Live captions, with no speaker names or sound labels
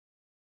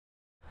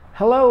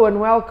Hello and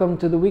welcome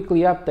to the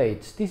weekly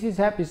updates. This is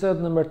episode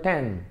number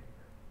 10.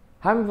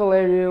 I'm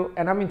Valerio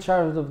and I'm in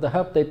charge of the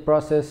update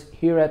process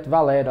here at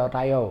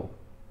Vale.io.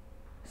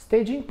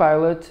 Staging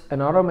Pilot,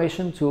 an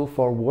automation tool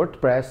for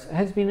WordPress,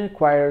 has been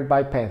acquired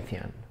by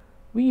Pantheon.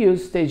 We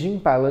use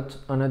Staging Pilot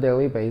on a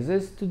daily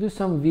basis to do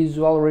some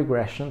visual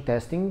regression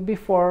testing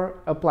before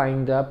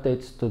applying the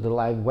updates to the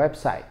live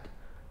website.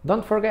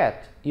 Don't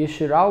forget, you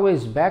should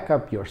always back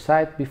up your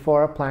site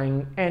before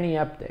applying any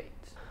updates.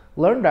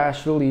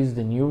 LearnDash released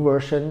the new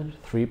version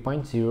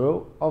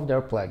 3.0 of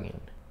their plugin.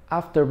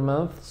 After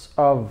months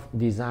of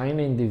design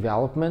and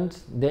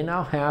development, they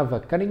now have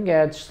a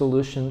cutting-edge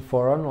solution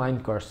for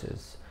online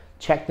courses.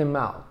 Check them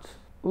out.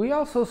 We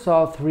also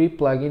saw 3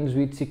 plugins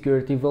with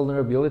security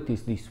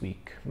vulnerabilities this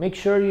week. Make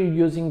sure you're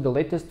using the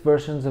latest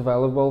versions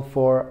available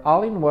for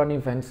All-in-One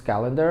Events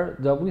Calendar,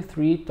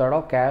 W3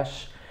 Total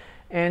Cache,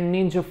 and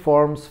Ninja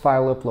Forms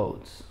file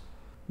uploads.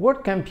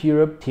 WordCamp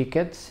Europe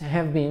tickets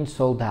have been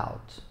sold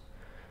out.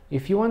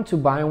 If you want to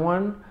buy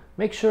one,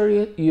 make sure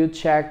you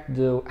check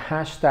the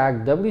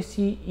hashtag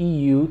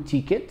WCEU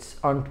tickets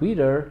on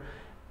Twitter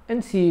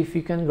and see if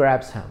you can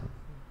grab some.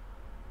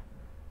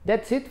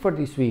 That's it for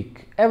this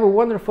week. Have a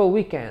wonderful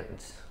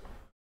weekend!